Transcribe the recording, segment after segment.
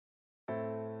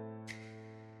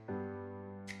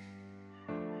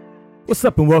What's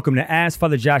up and welcome to Ask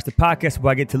Father Josh, the podcast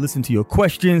where I get to listen to your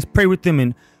questions, pray with them,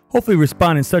 and hopefully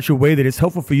respond in such a way that it's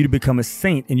helpful for you to become a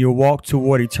saint in your walk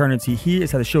toward eternity. Here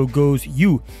is how the show goes.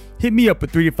 You hit me up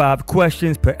with 3 to 5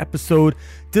 questions per episode,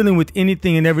 dealing with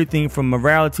anything and everything from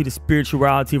morality to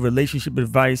spirituality, relationship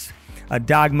advice,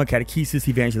 dogma, catechesis,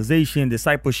 evangelization,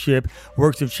 discipleship,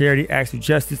 works of charity, acts of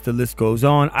justice, the list goes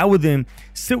on. I will then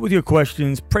sit with your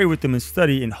questions, pray with them, and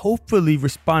study, and hopefully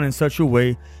respond in such a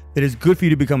way that is good for you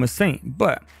to become a saint.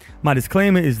 But my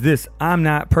disclaimer is this: I'm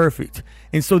not perfect.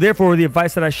 And so therefore, the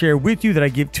advice that I share with you, that I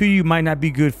give to you, might not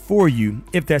be good for you.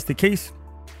 If that's the case,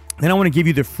 then I want to give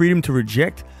you the freedom to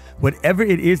reject whatever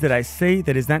it is that I say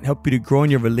that does not help you to grow in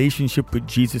your relationship with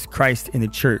Jesus Christ in the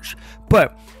church.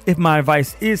 But if my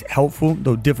advice is helpful,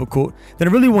 though difficult, then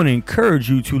I really want to encourage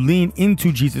you to lean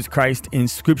into Jesus Christ in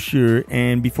scripture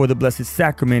and before the blessed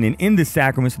sacrament and in the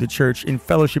sacraments of the church, in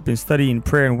fellowship and study and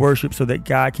prayer and worship, so that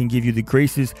God can give you the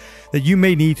graces that you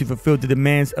may need to fulfill the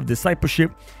demands of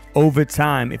discipleship over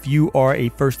time. If you are a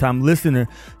first-time listener,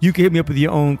 you can hit me up with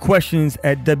your own questions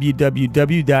at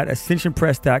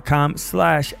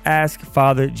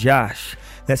www.ascensionpress.com/askfatherjosh.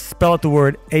 That's spell out the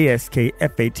word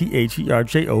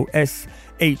ASKFATHERJOSH.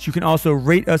 You can also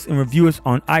rate us and review us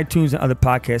on iTunes and other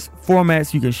podcast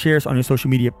formats. You can share us on your social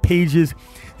media pages.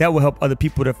 That will help other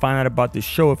people to find out about this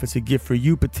show. If it's a gift for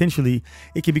you, potentially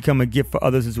it can become a gift for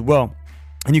others as well.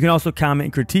 And you can also comment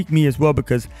and critique me as well,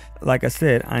 because like I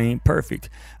said, I ain't perfect.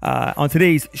 On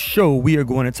today's show, we are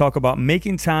going to talk about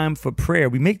making time for prayer.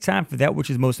 We make time for that which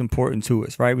is most important to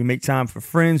us, right? We make time for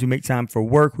friends. We make time for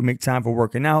work. We make time for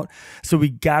working out. So we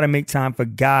got to make time for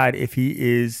God if he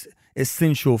is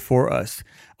essential for us.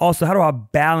 Also, how do I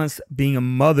balance being a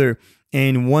mother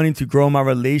and wanting to grow my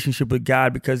relationship with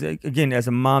God? Because again, as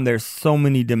a mom, there's so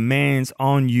many demands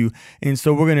on you. And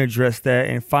so we're going to address that.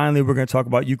 And finally, we're going to talk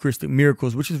about Eucharistic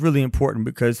miracles, which is really important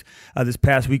because this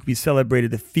past week we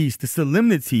celebrated the feast, the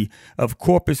solemnity of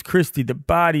Corpus Christi, the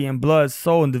body and blood,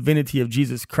 soul and divinity of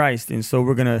Jesus Christ. And so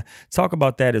we're going to talk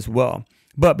about that as well.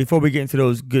 But before we get into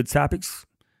those good topics,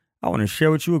 I want to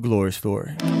share with you a glory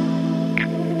story.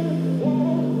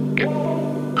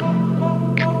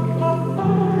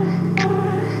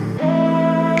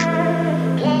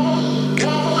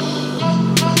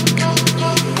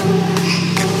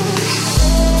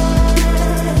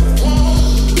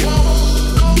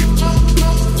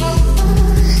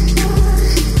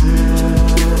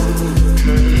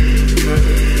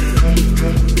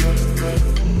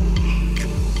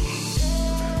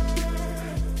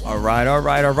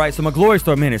 All right. So my glory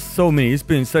story, man, is so many. It's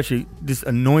been such an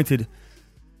anointed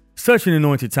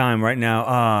time right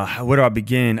now. Where do I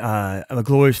begin? A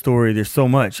glory story. There's so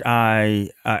much. I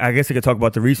guess I could talk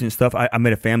about the recent stuff. I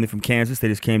met a family from Kansas. They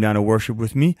just came down to worship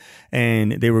with me,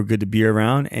 and they were good to be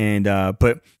around. And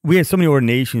but we had so many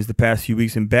ordinations the past few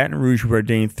weeks. In Baton Rouge, we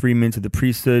ordained 3 men to the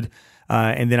priesthood.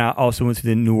 And then I also went to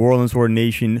the New Orleans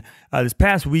ordination this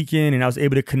past weekend, and I was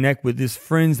able to connect with these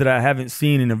friends that I haven't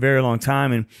seen in a very long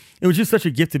time. And it was just such a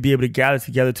gift to be able to gather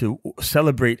together to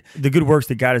celebrate the good works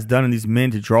that God has done in these men,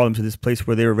 to draw them to this place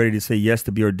where they were ready to say yes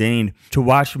to be ordained, to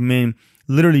watch men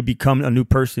literally become a new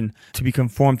person, to be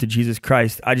conformed to Jesus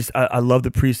Christ. I love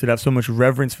the priesthood. I have so much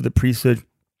reverence for the priesthood.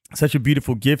 Such a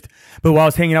beautiful gift. But while I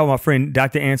was hanging out with my friend,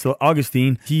 Dr. Ansel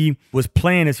Augustine, he was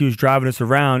playing as he was driving us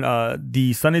around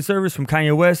the Sunday service from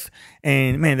Kanye West.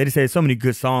 And man, they just had so many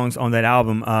good songs on that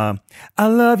album. I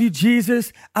love you,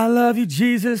 Jesus. I love you,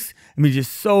 Jesus. I mean,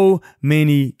 just so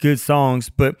many good songs.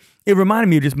 But it reminded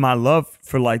me of just my love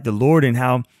for like the Lord and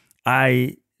how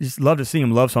I just love to sing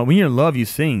him love songs. When you're in love, you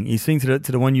sing. You sing to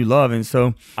the one you love. And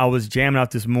so I was jamming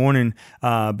out this morning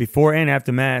before and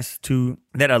after Mass to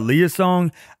that Aaliyah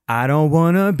song, I don't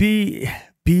want to be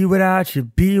without you,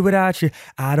 be without you.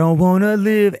 I don't want to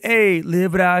live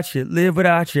without you, live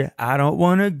without you. I don't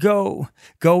want to go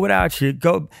without you,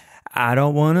 go. I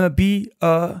don't want to be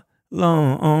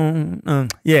alone.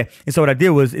 Yeah. And so what I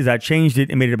did is I changed it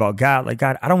and made it about God. Like,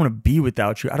 God, I don't want to be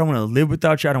without you. I don't want to live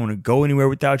without you. I don't want to go anywhere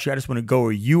without you. I just want to go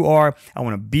where you are. I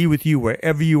want to be with you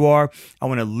wherever you are. I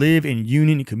want to live in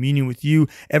union and communion with you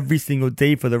every single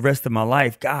day for the rest of my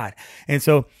life, God. And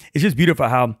so it's just beautiful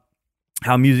how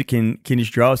music can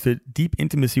just draw us to deep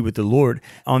intimacy with the Lord.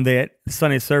 On that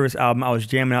Sunday service album, I was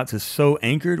jamming out to So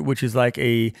Anchored, which is like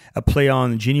a play on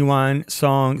the Genuine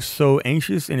song, So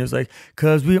Anxious. And it was like,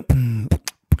 'cause we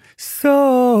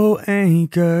so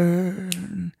anchored.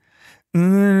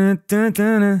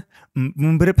 You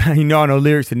know, I know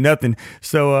lyrics to nothing.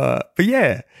 So, but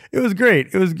yeah, it was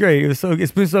great. It was great.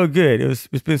 It's been so good. It's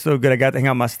been so good. I got to hang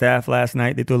out with my staff last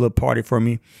night. They threw a little party for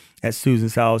me at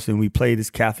Susan's house, and we played this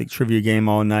Catholic trivia game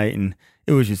all night, and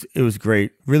it was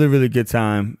great. Really, really good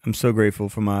time. I'm so grateful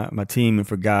for my team and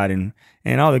for God and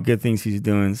all the good things he's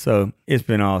doing. So it's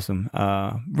been awesome.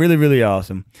 Really, really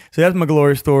awesome. So that's my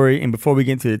glory story. And before we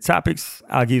get into the topics,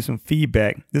 I'll give you some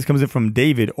feedback. This comes in from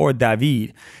David or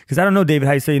David. Because I don't know, David,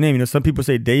 how you say your name. You know, some people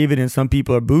say David and some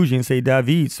people are bougie and say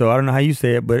David. So I don't know how you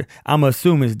say it, but I'm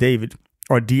assuming it's David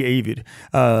or David.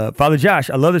 Father Josh,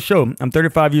 I love the show. I'm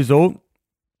 35 years old.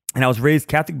 And I was raised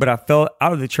Catholic, but I fell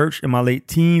out of the church in my late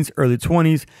teens, early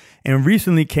 20s, and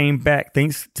recently came back,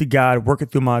 thanks to God, working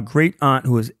through my great aunt,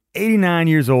 who is 89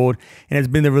 years old and has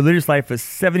been in the religious life for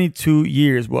 72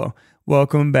 years. Well,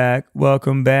 welcome back,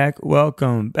 welcome back,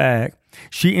 welcome back.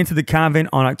 She entered the convent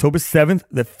on October 7th,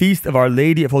 the feast of Our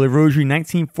Lady of Holy Rosary,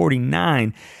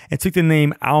 1949, and took the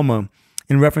name Alma,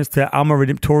 in reference to Alma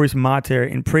Redemptoris Mater.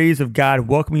 In praise of God,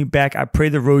 welcome me back. I pray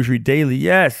the rosary daily.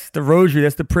 Yes, the rosary,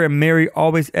 that's the prayer Mary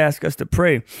always asks us to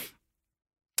pray.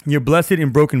 Your Blessed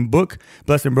and Broken Book.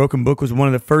 Blessed and Broken Book was one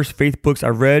of the first faith books I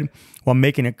read while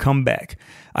making a comeback.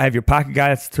 I have your pocket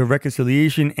guides to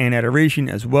reconciliation and adoration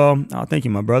as well. Oh, thank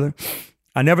you, my brother.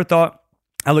 I never thought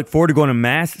I look forward to going to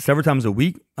Mass several times a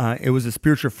week. It was a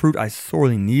spiritual fruit I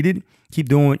sorely needed. Keep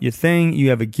doing your thing. You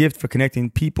have a gift for connecting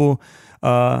people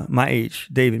my age.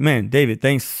 David, man, David,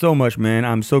 thanks so much, man.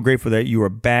 I'm so grateful that you are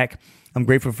back. I'm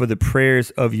grateful for the prayers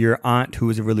of your aunt, who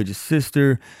is a religious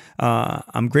sister.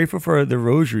 I'm grateful for the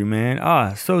rosary,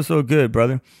 man. So good,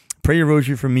 brother. Pray your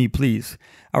rosary for me, please.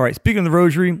 All right, speaking of the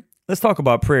rosary, let's talk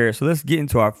about prayer. So let's get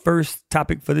into our first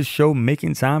topic for this show,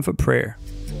 making time for prayer.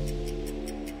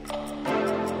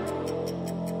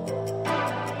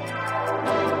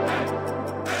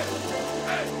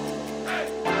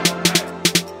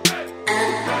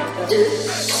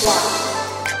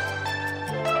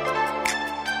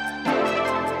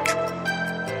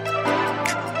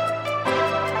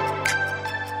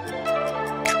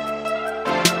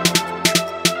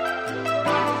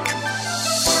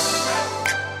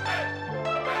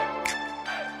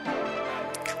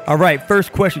 All right,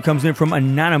 first question comes in from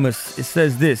Anonymous. It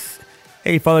says this: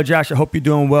 Hey, Father Josh, I hope you're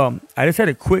doing well. I just had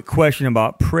a quick question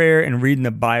about prayer and reading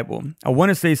the Bible. I want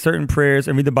to say certain prayers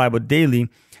and read the Bible daily,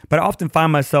 but I often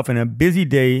find myself in a busy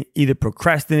day, either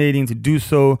procrastinating to do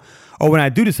so, or when I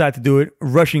do decide to do it,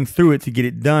 rushing through it to get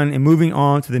it done and moving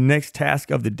on to the next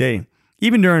task of the day.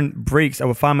 Even during breaks, I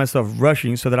will find myself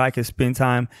rushing so that I can spend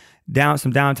some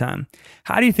downtime.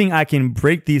 How do you think I can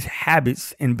break these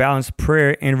habits and balance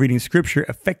prayer and reading scripture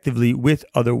effectively with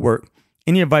other work?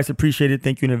 Any advice appreciated?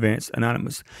 Thank you in advance,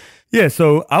 Anonymous. Yeah,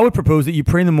 so I would propose that you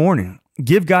pray in the morning.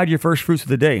 Give God your first fruits of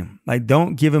the day. Like,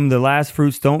 don't give him the last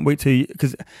fruits. Don't wait till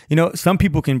because some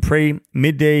people can pray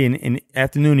midday and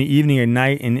afternoon and evening and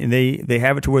night, and they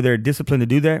have it to where they're disciplined to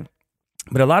do that.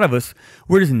 But a lot of us,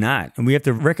 we're just not. And we have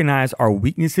to recognize our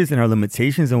weaknesses and our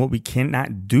limitations and what we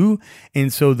cannot do.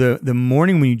 And so the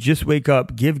morning when you just wake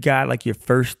up, give God like your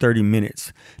first 30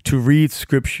 minutes to read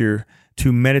scripture,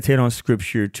 to meditate on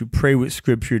scripture, to pray with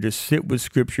scripture, to sit with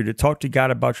scripture, to talk to God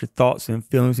about your thoughts and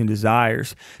feelings and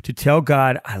desires, to tell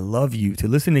God, I love you, to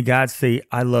listen to God say,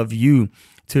 I love you,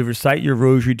 to recite your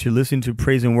rosary, to listen to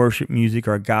praise and worship music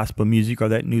or gospel music or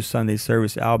that new Sunday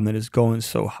service album that is going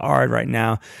so hard right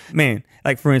now. Man,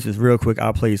 like for instance, real quick,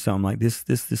 I'll play you something like this.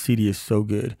 The CD is so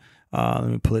good. Let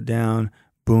me pull it down.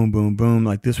 Boom, boom, boom.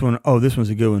 Like this one. Oh, this one's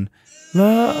a good one.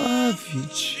 Love you.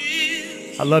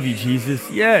 I love you,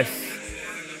 Jesus. Yes.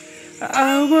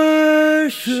 I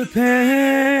worship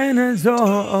and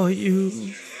adore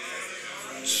you.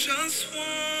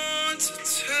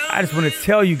 I just want to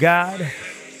tell you, God,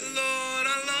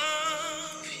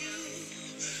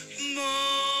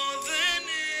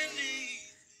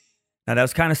 now that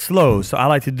was kind of slow, so I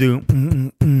like to do,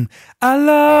 I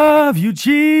love you,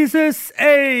 Jesus,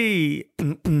 hey,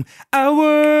 I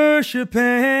worship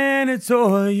and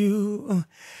adore you,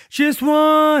 just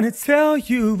want to tell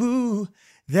you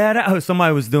that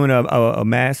somebody was doing a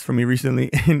mass for me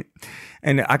recently,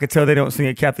 and I could tell they don't sing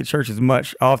at Catholic church as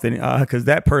much often because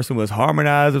that person was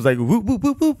harmonized. It was like, woo, woo,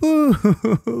 woo,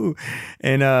 woo, woo,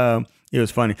 and it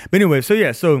was funny. But anyway, so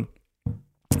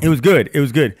it was good. It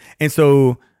was good. And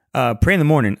so pray in the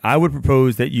morning. I would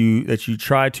propose that you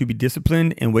try to be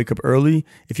disciplined and wake up early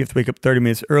if you have to wake up 30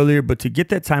 minutes earlier, but to get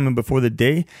that time in before the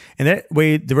day. And that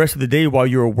way, the rest of the day while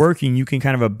you're working, you can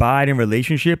kind of abide in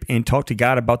relationship and talk to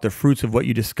God about the fruits of what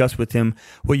you discussed with him,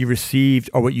 what you received,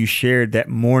 or what you shared that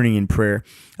morning in prayer.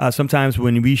 Sometimes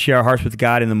when we share our hearts with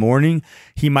God in the morning,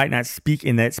 he might not speak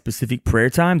in that specific prayer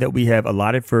time that we have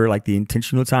allotted for like the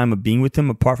intentional time of being with him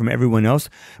apart from everyone else.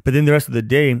 But then the rest of the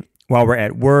day, while we're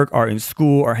at work or in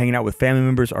school or hanging out with family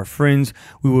members or friends,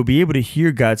 we will be able to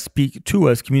hear God speak to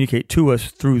us, communicate to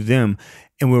us through them.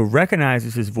 And we'll recognize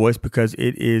it's his voice because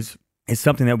it's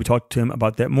something that we talked to him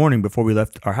about that morning before we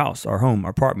left our house, our home,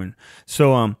 our apartment.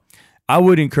 So I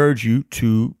would encourage you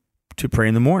to pray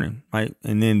in the morning, right?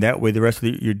 And then that way the rest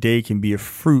of your day can be a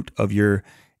fruit of your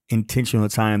intentional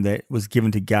time that was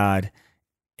given to God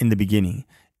in the beginning.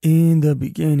 In the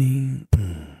beginning.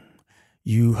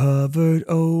 You hovered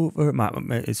over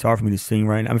it's hard for me to sing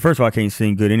right now. I mean, first of all, I can't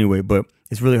sing good anyway, but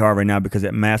it's really hard right now because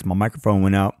at Mass, my microphone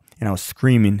went out and I was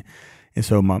screaming. And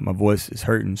so my voice is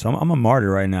hurting. So I'm a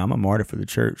martyr right now. I'm a martyr for the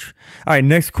church. All right.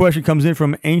 Next question comes in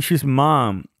from Anxious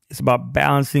Mom. It's about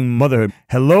balancing motherhood.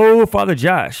 Hello, Father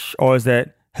Josh. Or is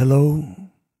that hello,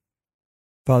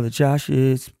 Father Josh?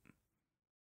 Is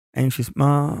Anxious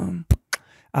Mom.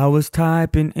 I was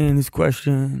typing in this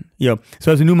question.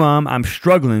 So as a new mom, I'm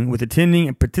struggling with attending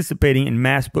and participating in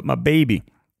Mass with my baby.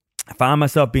 I find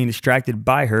myself being distracted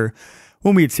by her.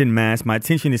 When we attend Mass, my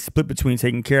attention is split between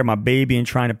taking care of my baby and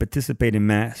trying to participate in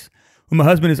Mass. When my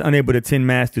husband is unable to attend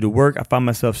Mass due to work, I find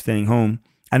myself staying home.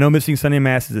 I know missing Sunday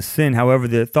Mass is a sin. However,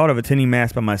 the thought of attending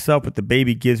Mass by myself with the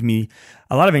baby gives me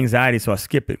a lot of anxiety, so I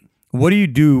skip it. What do you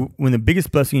do when the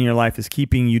biggest blessing in your life is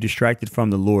keeping you distracted from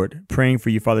the Lord? Praying for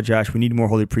you, Father Josh. We need more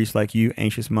holy priests like you,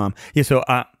 Anxious Mom. So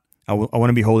I want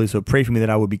to be holy, so pray for me that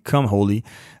I will become holy.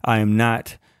 I am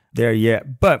not there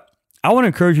yet, but I want to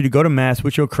encourage you to go to Mass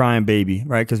with your crying baby,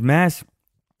 right? Because Mass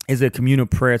is a communal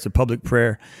prayer. It's a public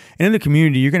prayer. And in the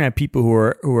community, you're going to have people who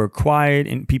are quiet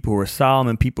and people who are solemn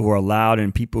and people who are loud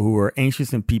and people who are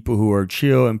anxious and people who are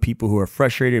chill and people who are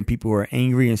frustrated and people who are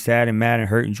angry and sad and mad and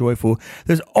hurt and joyful.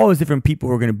 There's always different people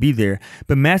who are going to be there.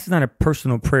 But Mass is not a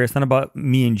personal prayer. It's not about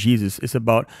me and Jesus. It's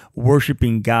about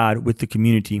worshiping God with the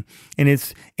community. And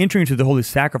it's entering into the holy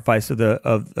sacrifice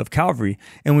of Calvary.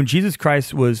 And when Jesus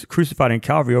Christ was crucified in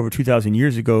Calvary over 2,000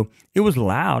 years ago, it was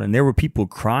loud and there were people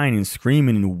crying and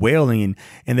screaming and wailing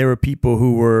and there were people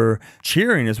who were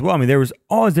cheering as well. I mean, there was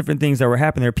all these different things that were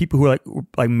happening. There were people who were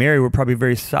like Mary were probably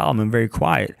very solemn and very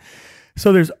quiet.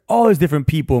 So there's all these different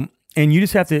people and you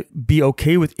just have to be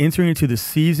okay with entering into the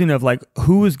season of like,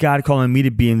 who is God calling me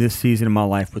to be in this season of my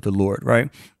life with the Lord, right?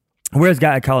 Where's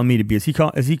God calling me to be? Is he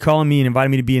calling me and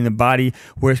inviting me to be in the body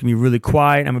where it's going to be really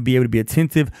quiet? I'm going to be able to be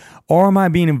attentive. Or am I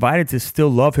being invited to still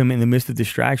love him in the midst of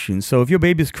distractions? So if your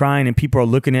baby is crying and people are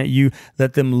looking at you,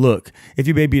 let them look. If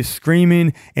your baby is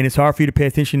screaming and it's hard for you to pay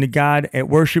attention to God at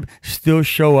worship, still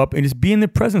show up and just be in the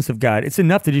presence of God. It's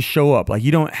enough to just show up. Like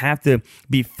you don't have to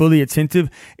be fully attentive.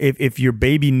 If your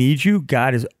baby needs you,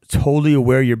 God is totally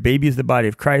aware your baby is the body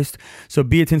of Christ. So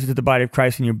be attentive to the body of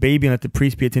Christ in your baby and let the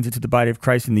priest be attentive to the body of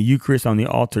Christ in the Eucharist on the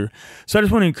altar. So I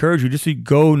just want to encourage you just to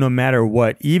go no matter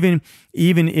what, even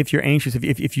if you're anxious,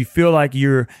 if you feel like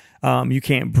you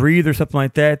can't breathe or something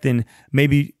like that, then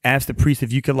maybe ask the priest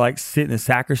if you could like sit in the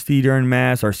sacristy during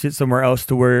Mass or sit somewhere else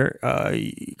to where,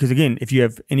 because again, if you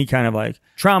have any kind of like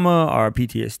trauma or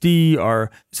PTSD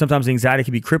or sometimes anxiety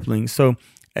can be crippling. So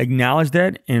acknowledge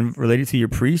that and relate it to your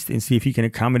priest and see if he can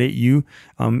accommodate you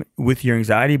with your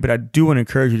anxiety. But I do want to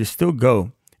encourage you to still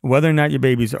go. Whether or not your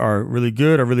babies are really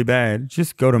good or really bad,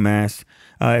 just go to Mass.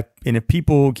 And if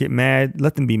people get mad,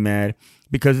 let them be mad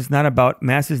because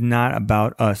Mass is not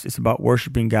about us. It's about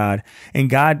worshiping God. And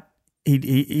God,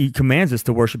 he commands us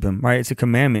to worship him, right? It's a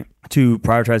commandment to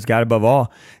prioritize God above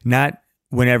all, not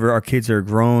whenever our kids are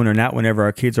grown or not whenever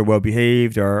our kids are well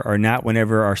behaved or not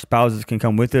whenever our spouses can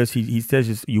come with us. He says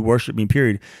just you worship me,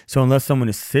 period. So unless someone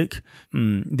is sick,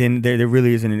 then there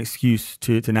really isn't an excuse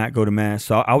to not go to Mass.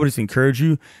 So I would just encourage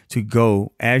you to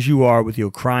go as you are with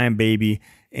your crying baby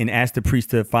and ask the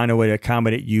priest to find a way to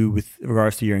accommodate you with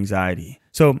regards to your anxiety.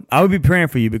 So I would be praying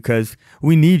for you because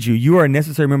we need you. You are a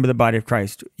necessary member of the body of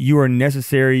Christ. You are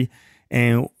necessary.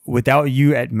 And without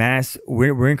you at Mass,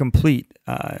 we're incomplete.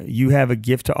 You have a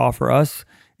gift to offer us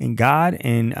and God,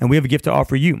 and we have a gift to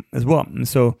offer you as well. And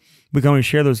so we can only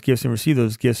share those gifts and receive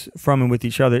those gifts from and with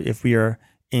each other if we are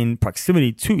in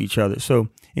proximity to each other. So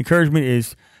encouragement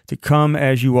is to come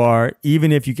as you are,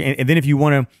 even if you can. And then if you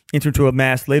want to enter into a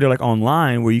Mass later, like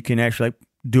online, where you can actually like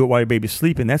do it while your baby's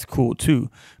sleeping, that's cool too.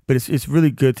 But it's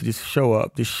really good to just show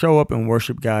up and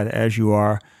worship God as you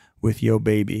are with your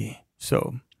baby.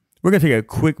 So we're going to take a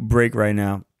quick break right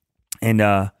now, and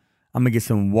I'm going to get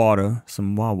some water,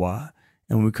 some Wawa.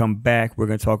 And when we come back, we're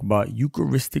going to talk about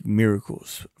Eucharistic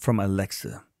miracles from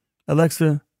Alexa.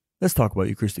 Alexa, let's talk about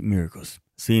Eucharistic miracles.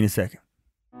 See you in a second.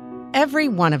 Every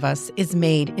one of us is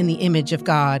made in the image of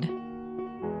God.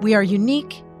 We are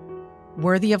unique,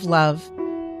 worthy of love,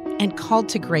 and called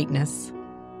to greatness.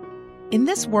 In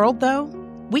this world, though,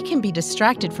 we can be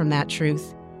distracted from that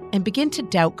truth and begin to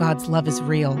doubt God's love is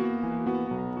real.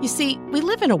 You see, we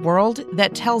live in a world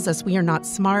that tells us we are not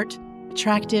smart,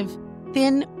 attractive,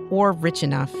 thin, or rich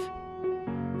enough.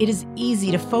 It is easy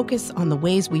to focus on the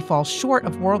ways we fall short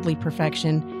of worldly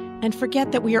perfection and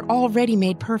forget that we are already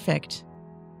made perfect.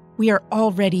 We are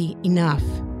already enough.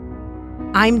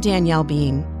 I'm Danielle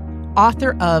Bean,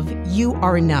 author of You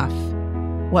Are Enough,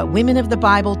 What Women of the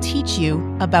Bible Teach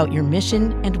You About Your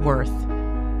Mission and Worth.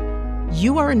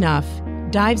 You Are Enough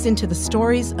dives into the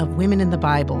stories of women in the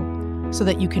Bible so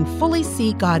that you can fully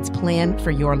see God's plan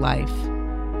for your life.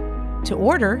 To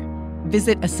order,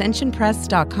 visit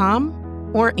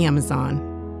ascensionpress.com or Amazon.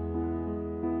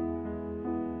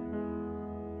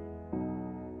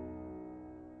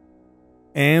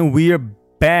 And we are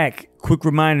back. Quick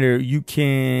reminder, you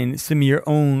can send me your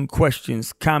own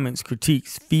questions, comments,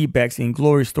 critiques, feedbacks, and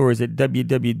glory stories at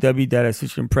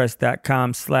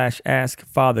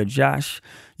www.ascensionpress.com/askfatherjosh.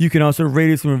 You can also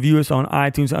rate us and review us on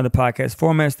iTunes and other podcast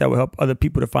formats. That will help other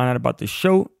people to find out about the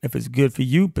show. If it's good for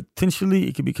you, potentially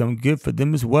it can become good for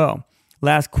them as well.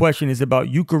 Last question is about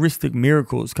Eucharistic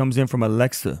miracles. Comes in from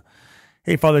Alexa.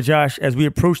 Hey, Father Josh, as we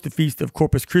approach the feast of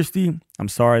Corpus Christi, I'm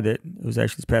sorry that it was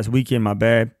actually this past weekend, my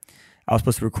bad. I was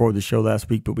supposed to record the show last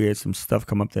week, but we had some stuff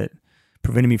come up that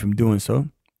prevented me from doing so.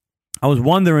 I was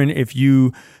wondering if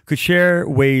you could share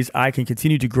ways I can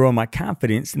continue to grow my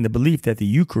confidence in the belief that the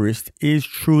Eucharist is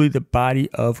truly the body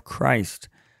of Christ.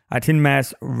 I attend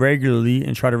Mass regularly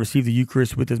and try to receive the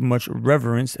Eucharist with as much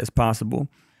reverence as possible,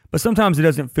 but sometimes it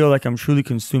doesn't feel like I'm truly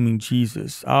consuming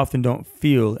Jesus. I often don't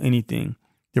feel anything.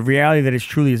 The reality that it's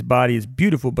truly his body is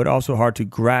beautiful, but also hard to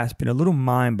grasp and a little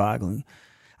mind-boggling.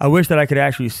 I wish that I could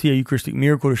actually see a Eucharistic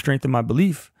miracle to strengthen my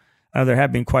belief. I know there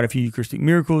have been quite a few Eucharistic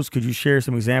miracles. Could you share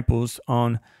some examples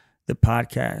on the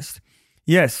podcast?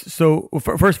 Yes. So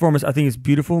first and foremost, I think it's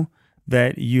beautiful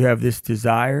that you have this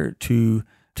desire to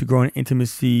grow in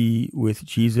intimacy with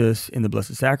Jesus in the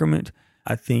Blessed Sacrament.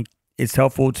 I think it's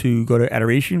helpful to go to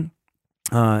adoration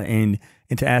and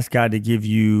to ask God to give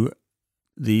you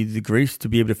the grace to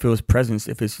be able to feel his presence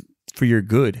if it's for your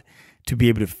good, to be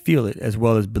able to feel it as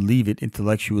well as believe it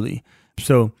intellectually.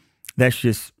 So that's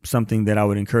just something that I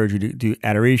would encourage you to do.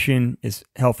 Adoration is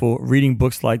helpful. Reading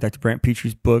books like Dr. Brant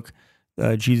Petree's book,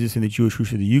 Jesus and the Jewish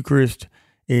Roots of the Eucharist,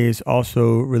 is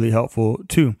also really helpful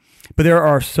too. But there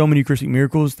are so many Eucharistic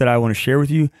miracles that I want to share with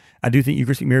you. I do think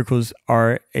Eucharistic miracles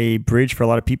are a bridge for a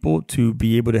lot of people to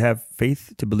be able to have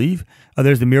faith, to believe.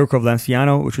 There's the miracle of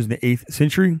Lanciano, which was in the 8th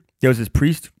century. There was this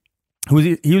priest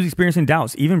he was experiencing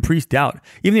doubts. Even priests doubt.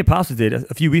 Even the apostles did.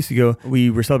 A few weeks ago,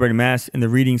 we were celebrating Mass, and the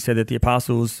reading said that the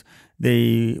apostles,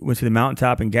 they went to the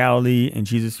mountaintop in Galilee, and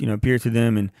Jesus, appeared to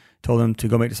them and told them to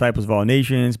go make disciples of all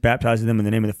nations, baptizing them in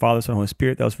the name of the Father, Son, and Holy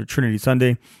Spirit. That was for Trinity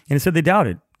Sunday. And it said they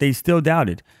doubted. They still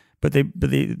doubted, but they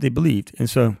believed. And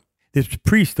so this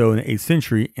priest, though, in the 8th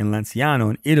century in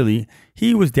Lanciano in Italy,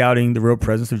 he was doubting the real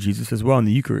presence of Jesus as well in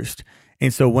the Eucharist.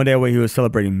 And so one day while he was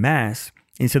celebrating Mass,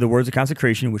 he said the words of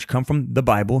consecration, which come from the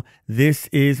Bible, "This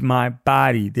is my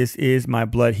body, this is my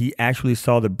blood." He actually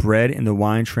saw the bread and the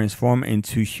wine transform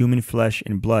into human flesh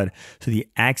and blood. So the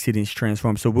accidents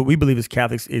transform. So what we believe as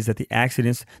Catholics is that the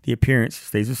accidents, the appearance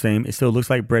stays the same. It still looks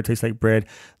like bread, tastes like bread,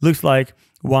 looks like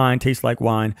wine, tastes like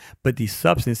wine, but the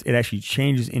substance, it actually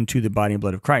changes into the body and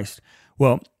blood of Christ.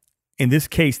 Well, in this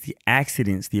case, the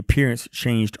accidents, the appearance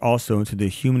changed also into the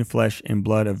human flesh and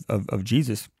blood of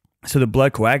Jesus. So the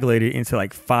blood coagulated into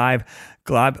like five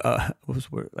globules,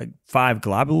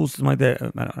 something like that. I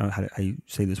don't know how you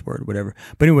say this word, whatever.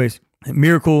 But anyways,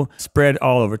 miracle spread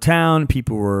all over town.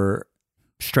 People were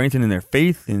strengthened in their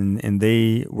faith, and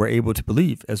they were able to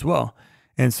believe as well.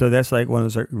 And so that's like one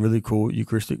of those really cool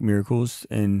Eucharistic miracles,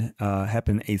 and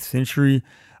happened in the 8th century.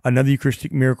 Another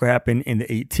Eucharistic miracle happened in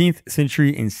the 18th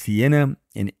century in Siena,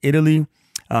 in Italy.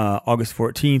 August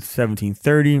 14th,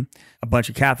 1730, a bunch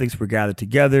of Catholics were gathered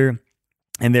together,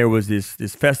 and there was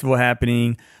this festival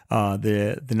happening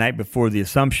the night before the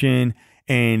Assumption,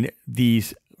 and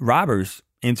these robbers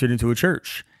entered into a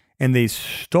church, and they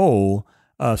stole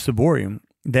a ciborium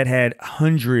that had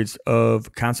hundreds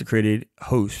of consecrated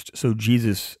hosts. So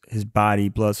Jesus, his body,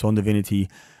 blood, soul, and divinity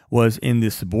was in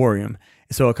this ciborium.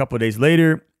 So a couple of days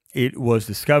later, it was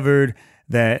discovered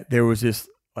that there was this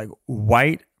like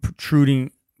white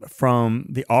protruding from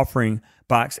the offering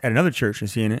box at another church in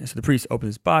Siena. So the priest opens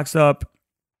his box up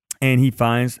and he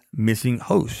finds missing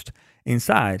host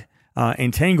inside,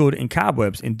 entangled in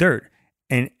cobwebs and dirt.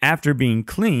 And after being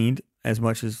cleaned, as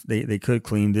much as they could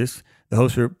clean this, the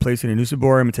hosts were placed in a new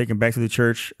ciborium and taken back to the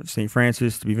church of St.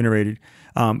 Francis to be venerated.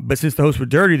 But since the hosts were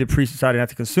dirty, the priest decided not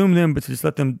to consume them, but to just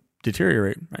let them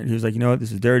deteriorate. Right? He was like, you know what,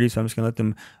 this is dirty, so I'm just going to let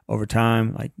them over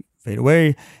time fade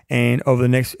away. And over the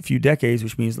next few decades,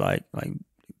 which means like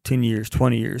 10 years,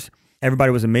 20 years,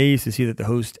 everybody was amazed to see that the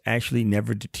host actually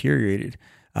never deteriorated,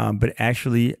 but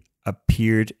actually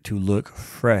appeared to look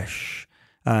fresh.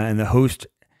 And the host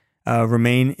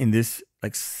remain in this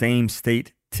same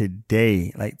state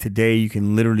today. Like today, you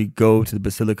can literally go to the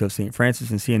Basilica of St.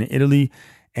 Francis in Siena, Italy,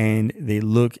 and they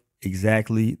look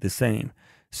exactly the same.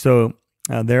 So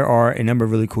there are a number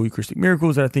of really cool Eucharistic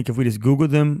miracles that I think if we just Google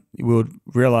them, we would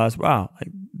realize, wow,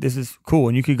 this is cool.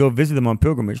 And you could go visit them on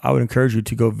pilgrimage. I would encourage you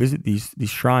to go visit these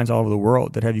shrines all over the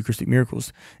world that have Eucharistic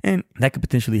miracles. And that could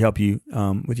potentially help you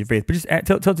with your faith. But just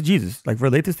tell it to Jesus.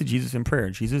 Relate this to Jesus in prayer.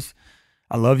 Jesus,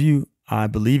 I love you. I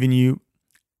believe in you.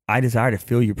 I desire to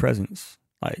feel your presence.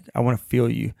 I want to feel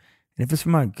you. And if it's for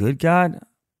my good, God,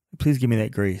 please give me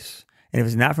that grace. And if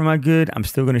it's not for my good, I'm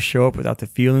still going to show up without the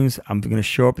feelings. I'm going to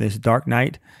show up in this dark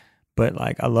night. But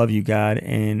I love you, God.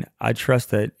 And I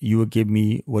trust that you will give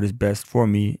me what is best for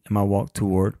me in my walk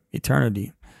toward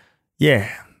eternity. Yeah.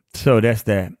 So that's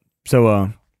that.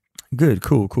 So good.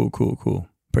 Cool.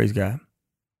 Praise God.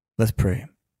 Let's pray.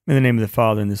 In the name of the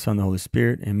Father, and the Son, and the Holy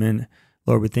Spirit. Amen.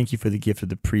 Lord, we thank you for the gift of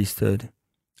the priesthood.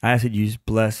 I ask that you just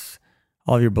bless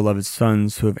all of your beloved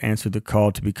sons who have answered the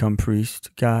call to become priests.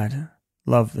 God,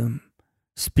 love them,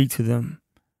 speak to them,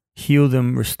 heal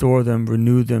them, restore them,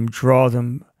 renew them, draw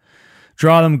them,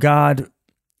 God,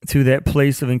 to that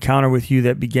place of encounter with you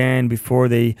that began before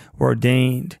they were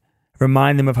ordained.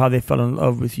 Remind them of how they fell in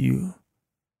love with you.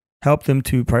 Help them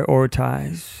to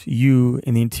prioritize you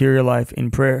in the interior life in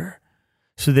prayer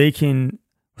so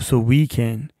we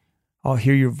can all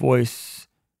hear your voice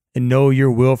and know your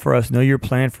will for us, know your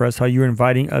plan for us, how you're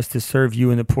inviting us to serve you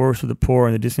and the poorest of the poor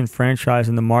and the disenfranchised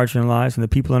and the marginalized and the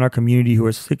people in our community who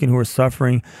are sick and who are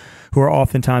suffering, who are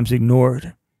oftentimes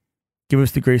ignored. Give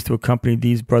us the grace to accompany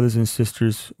these brothers and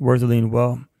sisters worthily and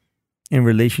well in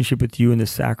relationship with you in the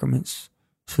sacraments,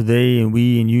 so they and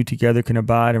we and you together can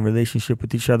abide in relationship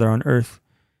with each other on earth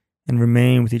and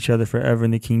remain with each other forever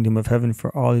in the kingdom of heaven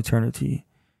for all eternity.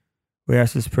 We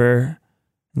ask this prayer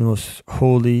in the most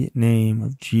holy name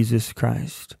of Jesus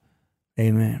Christ.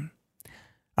 Amen.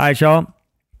 All right, y'all.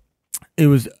 It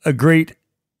was a great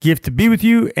gift to be with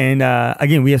you. And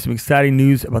again, we have some exciting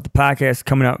news about the podcast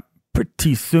coming out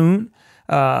pretty soon.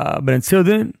 But until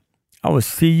then, I will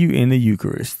see you in the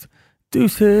Eucharist.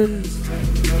 Deuces.